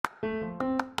Hey,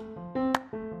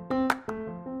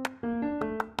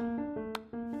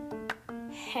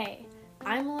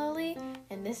 I'm Lily,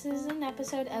 and this is an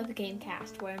episode of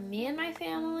Gamecast where me and my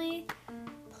family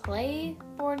play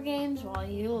board games while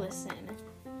you listen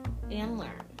and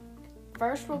learn.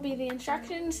 First will be the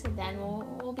instructions, then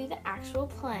will be the actual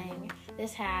playing.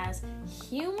 This has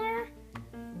humor,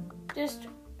 just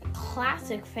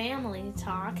classic family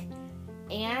talk,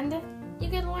 and you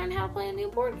get to learn how to play a new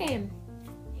board game.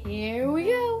 Here we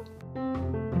go!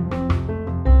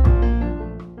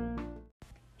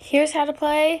 Here's how to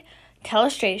play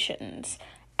Telestrations.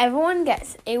 Everyone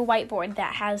gets a whiteboard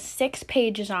that has 6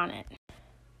 pages on it.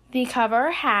 The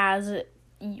cover has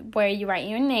where you write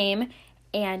your name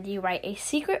and you write a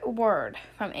secret word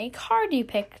from a card you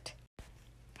picked.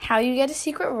 How you get a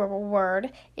secret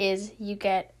word is you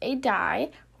get a die,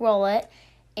 roll it,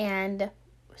 and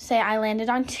say I landed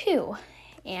on 2.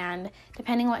 And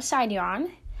depending on what side you're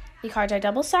on, the cards are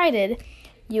double-sided,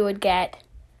 you would get,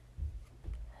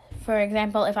 for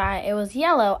example, if it was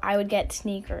yellow, I would get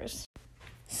sneakers.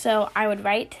 So I would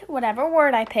write whatever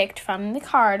word I picked from the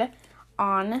card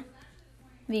on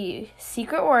the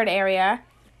secret word area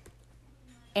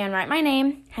and write my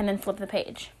name and then flip the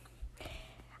page.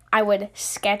 I would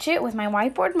sketch it with my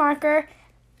whiteboard marker,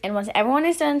 and once everyone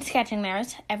is done sketching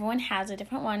theirs, everyone has a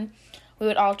different one, we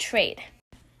would all trade.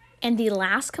 And the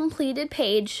last completed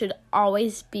page should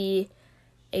always be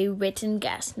a written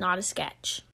guess, not a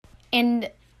sketch. And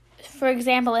for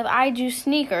example, if I drew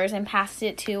sneakers and passed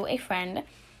it to a friend,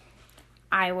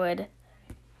 I would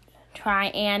try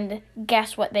and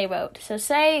guess what they wrote. So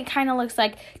say it kind of looks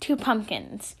like 2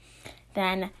 pumpkins.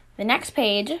 Then the next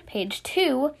page, page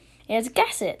 2, is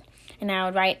guess it. And I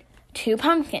would write 2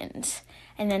 pumpkins.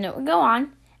 And then it would go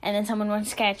on, and then someone would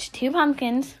sketch 2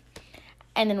 pumpkins,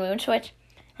 and then we would switch,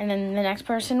 and then the next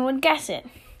person would guess it.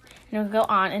 And it would go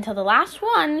on until the last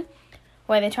one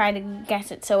where they try to guess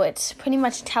it. So it's pretty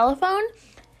much telephone,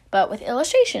 but with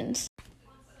illustrations.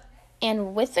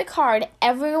 And with the card,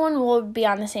 everyone will be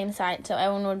on the same side. So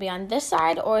everyone would be on this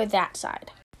side or that side.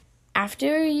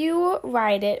 After you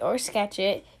write it or sketch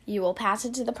it, you will pass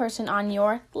it to the person on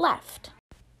your left.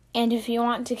 And if you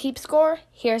want to keep score,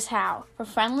 here's how. For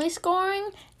friendly scoring,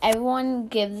 everyone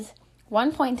gives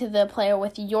 1 point to the player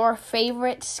with your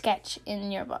favorite sketch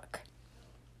in your book.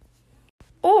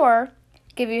 Or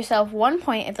give yourself 1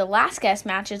 point if the last guess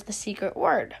matches the secret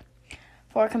word.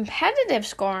 For competitive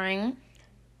scoring,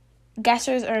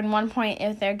 guessers earn 1 point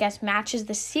if their guess matches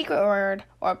the secret word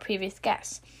or previous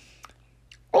guess.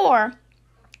 Or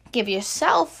give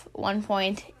yourself 1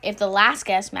 point if the last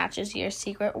guess matches your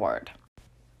secret word.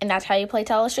 And that's how you play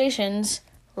Telestrations.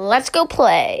 Let's go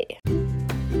play!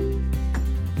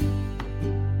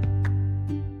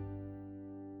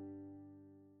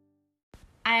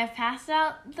 I have passed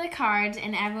out the cards,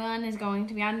 and everyone is going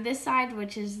to be on this side,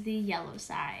 which is the yellow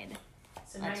side.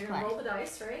 So now you're going to roll the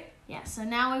dice, right? Yeah, so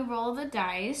now we roll the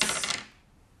dice.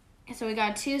 So we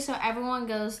got 2, so everyone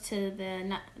goes to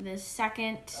the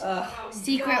second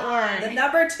secret word. The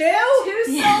number 2? Two's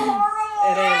Yeah. so horrible.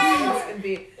 It is. It's gonna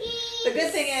be. The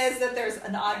good thing is that there's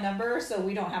an odd number, so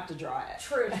we don't have to draw it.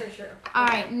 True. All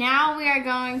right, now we are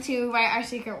going to write our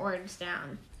secret words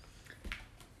down.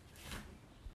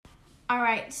 All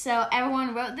right, so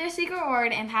everyone wrote their secret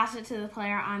word and passed it to the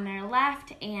player on their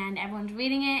left, and everyone's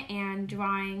reading it and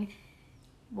drawing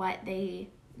what the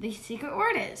secret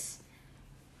word is.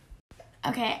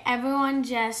 Okay, everyone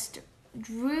just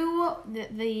drew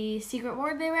the secret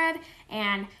word they read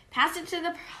and passed it to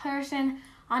the person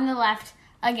on the left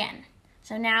again.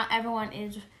 So now everyone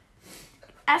is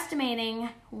estimating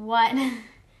what...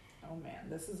 Oh man,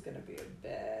 this is gonna be a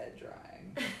bad drawing.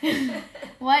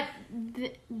 what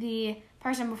the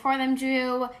person before them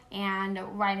drew and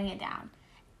writing it down.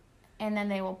 And then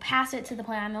they will pass it to the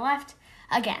player on the left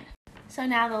again. So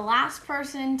now the last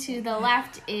person to the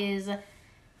left is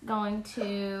going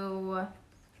to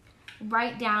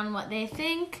write down what they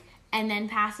think and then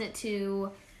pass it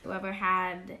to whoever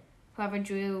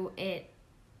drew it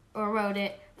or wrote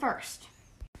it first.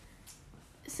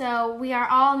 So we are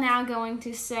all now going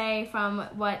to say from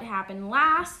what happened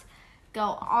last, go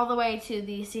all the way to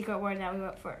the secret word that we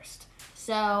wrote first.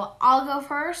 So I'll go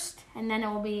first, and then it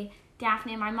will be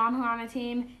Daphne and my mom who are on a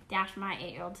team, Dash, my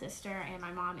 8-year-old sister, and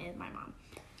my mom is my mom.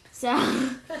 So,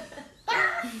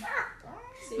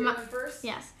 So you're going first?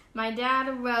 Yes. My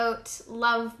dad wrote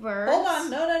Lovebirds. Hold on,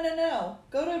 no.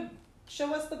 Go to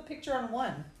show us the picture on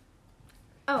 1.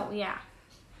 Oh, yeah.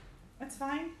 That's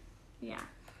fine. Yeah.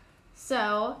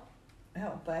 So,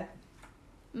 Oh, but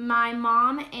my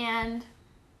mom and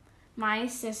my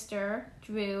sister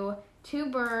drew 2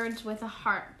 birds with a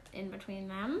heart in between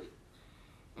them.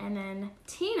 And then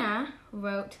Tina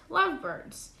wrote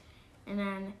lovebirds. And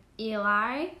then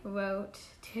Eli drew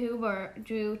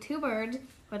two birds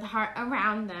with a heart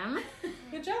around them.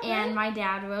 Good job. And my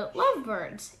dad wrote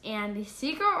lovebirds. And the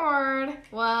secret word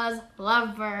was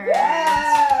lovebirds.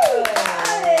 Wow.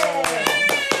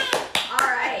 All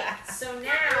right. So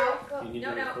now, You no.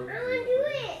 need to I want to do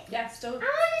it. Yeah, still. I want to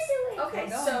do it. Okay,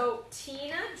 Go. so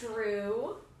Tina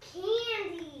drew.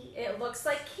 Candy. It looks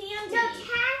like candy. No,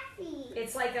 taffy.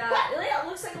 It's like it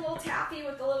looks like a little taffy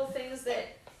with the little things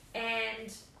that.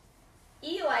 And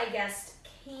Eli guessed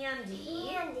candy.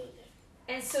 Candy.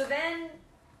 And so then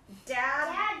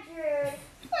Dad. Dad drew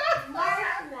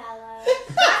marshmallow.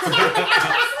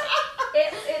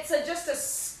 It's just a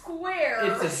square.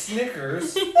 It's a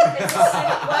Snickers.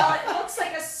 Well, it looks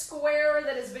like a square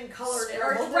that has been colored in,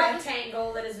 or Scribbled a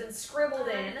rectangle that has been scribbled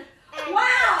in. And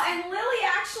Wow! And Lily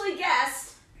actually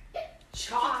guessed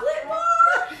chocolate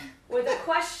bar with a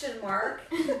question mark.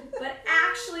 But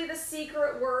actually, the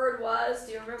secret word was.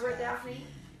 Do you remember it, Daphne?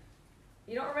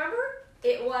 You don't remember?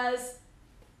 It was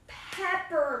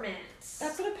peppermint.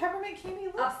 That's what a peppermint candy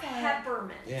looks A like.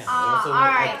 peppermint. Yeah. they Ah, also look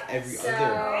alright. like every So-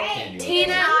 other candy. We Tina-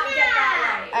 did not get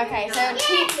that right. Okay, We did so not.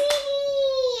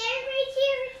 Everybody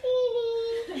cheer for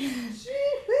Teeny.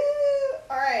 Woo!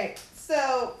 All right.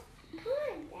 So Come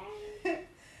on, Dad.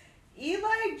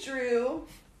 Eli drew.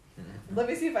 Let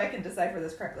me see if I can decipher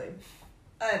this correctly.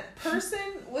 A person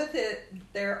with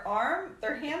their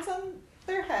hands on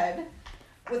their head,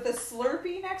 with a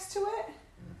Slurpee next to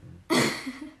it,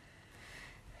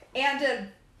 and a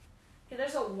Yeah,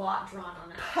 there's a lot drawn on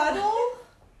that. puddle.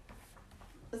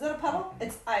 Is that a puddle?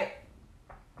 It's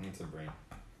It's a brain.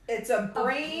 It's a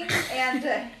brain and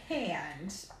a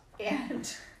hand.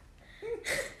 And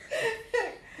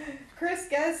Chris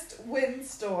guessed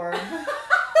windstorm.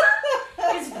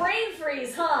 It's brain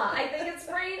freeze, huh? I think it's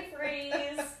brain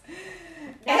freeze.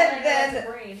 Now And that I know then it's a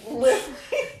brain.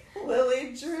 Lily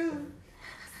drew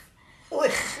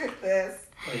this.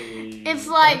 It's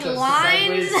like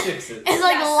lines. It's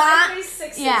like yeah, lines. sideways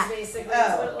sixes, yeah. basically. is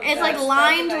Oh. what it looks It's like. like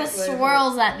lines That's a with nice way to put it.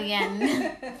 swirls at the end.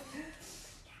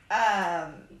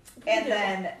 And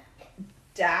then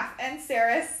Daph and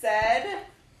Sarah said.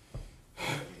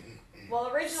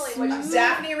 Well, originally what you said.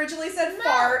 Daphne originally said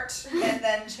fart and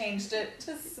then changed it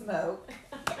to smoke.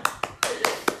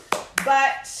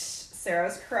 But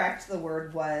Sarah's correct. The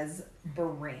word was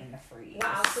brain freeze.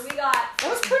 Wow, so we got That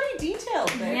was pretty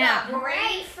detailed, babe. Yeah.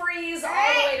 brain freeze all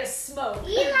the way to smoke.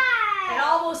 Eli. And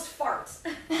almost fart.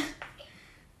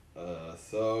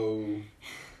 So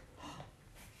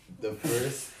the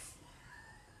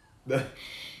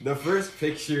first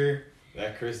picture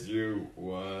that Chris drew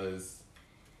was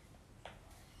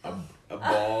a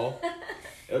ball.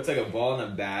 It looks like a ball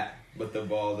and a bat, but the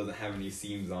ball doesn't have any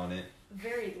seams on it.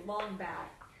 Very long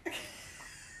bat.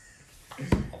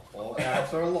 All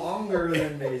bats are longer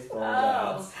than baseball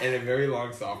bats. And a very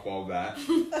long softball bat.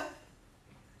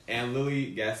 And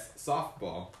Lily guessed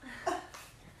softball.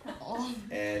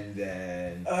 And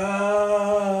then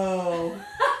Oh.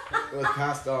 it was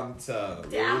passed on to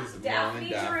Lily's mom and Daphne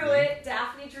Daphne. drew it.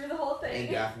 Daphne drew the whole thing. And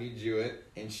Daphne drew it,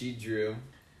 and she drew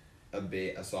a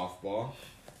softball.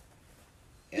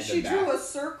 And She a bat. drew a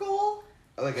circle.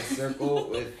 Like a circle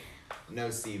with no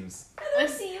seams. That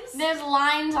seems. There's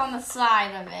lines on the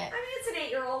side of it. I mean, it's an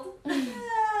 8-year-old.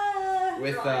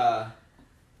 With a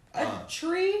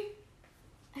tree.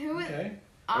 Who is? okay,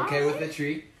 Oh. okay, with the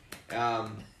tree.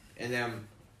 And then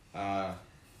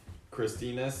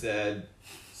Christina said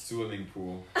swimming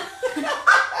pool. That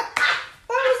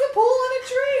was a pool and a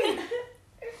tree.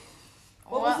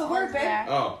 What was the word, babe? there?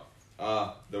 Oh,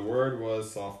 the word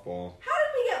was softball How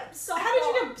did we get softball? How did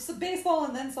you get baseball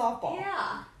and then softball?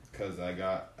 Yeah. because I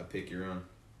got a pick your own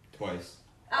twice.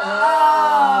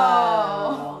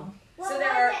 Oh. So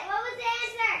there are. What was the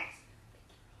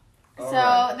answer?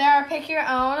 So there are pick your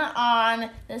own on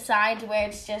the sides where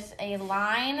it's just a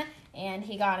line, and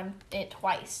he got it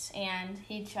twice. And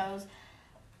he chose,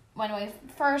 when we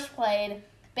first played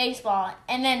baseball,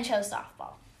 and then chose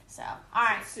softball. So, all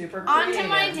right. Super On creative. to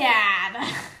my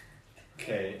dad.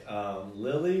 Okay,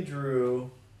 Lily drew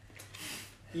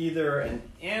either an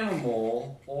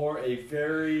animal or a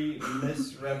very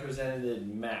misrepresented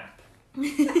map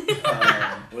with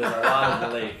a lot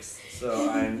of lakes. So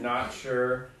I'm not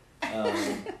sure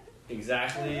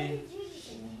exactly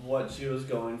what she was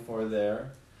going for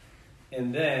there.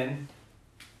 And then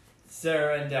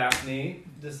Sarah and Daphne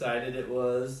decided it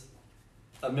was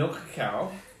a milk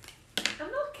cow. A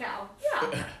milk cow.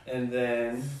 Yeah. And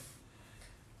then,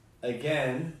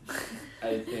 again,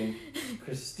 I think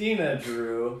Christina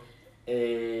drew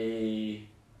a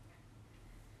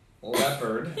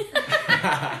leopard It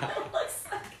looks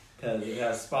like. because it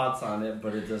has spots on it,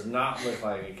 but it does not look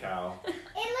like a cow. It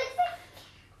looks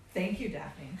Thank you,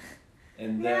 Daphne.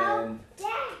 And No. then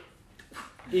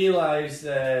like Eli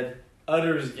said,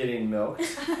 udder's getting milked.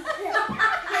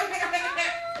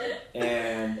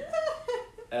 And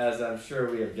as I'm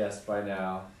sure we have guessed by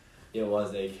now, it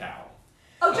was a cow.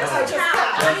 Oh, just Oh. a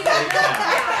cow. Just a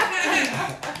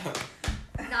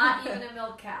cow. Not even a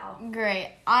milk cow.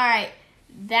 Great. All right.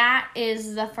 That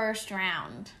is the first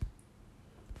round.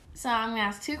 So I'm going to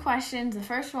ask 2 questions. The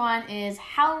first one is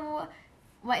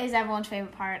what is everyone's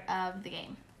favorite part of the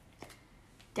game?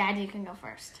 Dad, you can go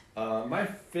first. My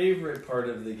favorite part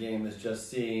of the game is just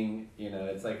seeing,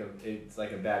 it's like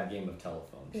a bad game of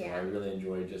telephone. So Yeah. I really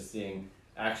enjoy just seeing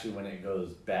actually when it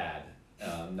goes bad,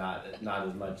 not as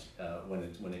much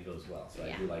when it goes well. So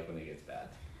Yeah. I do like when it gets bad.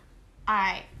 All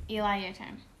right. Eli, your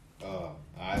turn.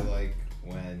 I like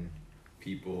when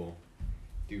people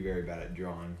do very bad at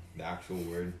drawing the actual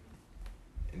word,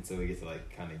 and so we get to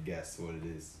like kind of guess what it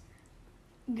is.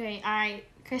 Great. All right.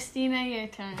 Christina, your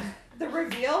turn. The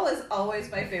reveal is always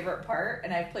my favorite part,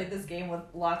 and I've played this game with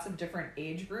lots of different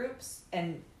age groups,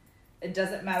 and it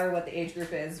doesn't matter what the age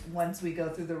group is. Once we go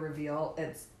through the reveal,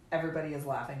 everybody is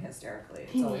laughing hysterically.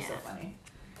 It's always so Yeah. funny.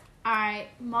 All right.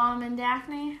 Mom and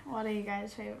Daphne, what are you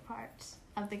guys' favorite parts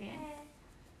of the game?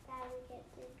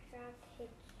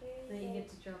 that we get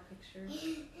to draw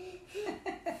pictures. Then you get to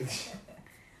draw pictures.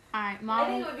 All right. I Mom.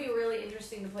 think it would be really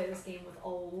interesting to play this game with a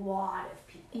lot of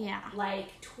people. Yeah.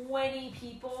 Like 20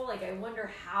 people. Like, I wonder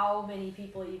how many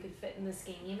people you could fit in this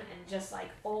game, and just like,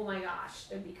 oh my gosh,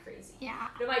 it'd be crazy. Yeah.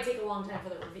 But it might take a long time for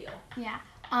the reveal. Yeah.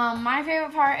 My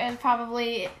favorite part is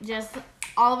probably just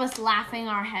all of us laughing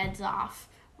our heads off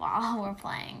while we're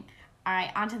playing. All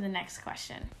right, on to the next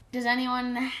question. Does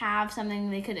anyone have something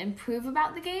they could improve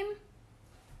about the game?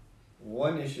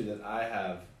 One issue that I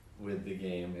have with the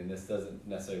game, and this doesn't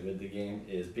necessarily with the game,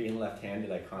 is being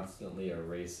left-handed. I constantly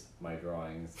erase my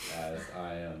drawings as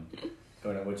I am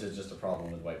going on, which is just a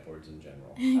problem with whiteboards in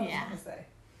general. I was Yeah. gonna say.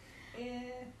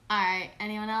 All right,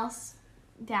 anyone else?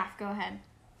 Daph, go ahead.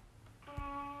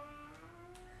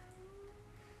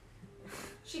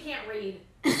 She can't read.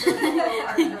 So it's a little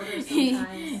hard for her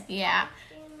sometimes. Yeah.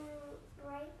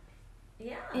 Right?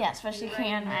 Yeah. Yes, but she You're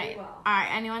can very write. well. All right,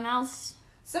 anyone else?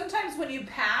 Sometimes when you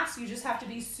pass, you just have to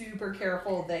be super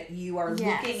careful that you are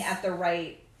Yes. looking at the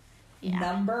right Yeah.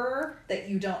 number, that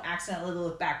you don't accidentally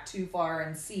look back too far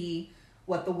and see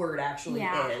what the word actually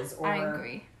Yeah, is. Or I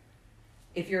agree.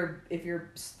 if you're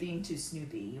being too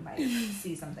snoopy, you might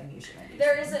see something you shouldn't be.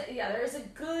 There seeing. is a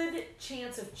good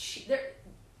chance of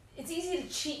it's easy to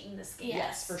cheat in this game.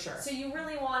 Yes, for sure. So you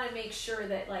really want to make sure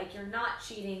that like you're not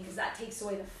cheating, because that takes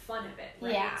away the fun of it,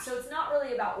 right? Yeah. So it's not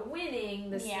really about winning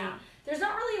this Yeah. game. There's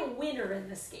not really a winner in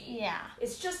this game. Yeah.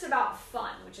 It's just about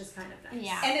fun, which is kind of nice.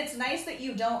 Yeah. And it's nice that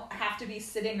you don't have to be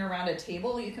sitting around a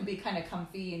table. You can be kind of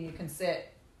comfy and you can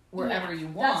sit wherever you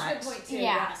want. That's a good point too.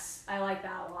 Yeah. Yes, I like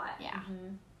that a lot. Yeah.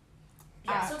 Mhm.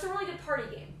 Yeah. So it's a really good party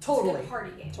game. It's a Totally. good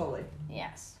party game. Totally.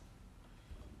 Yes.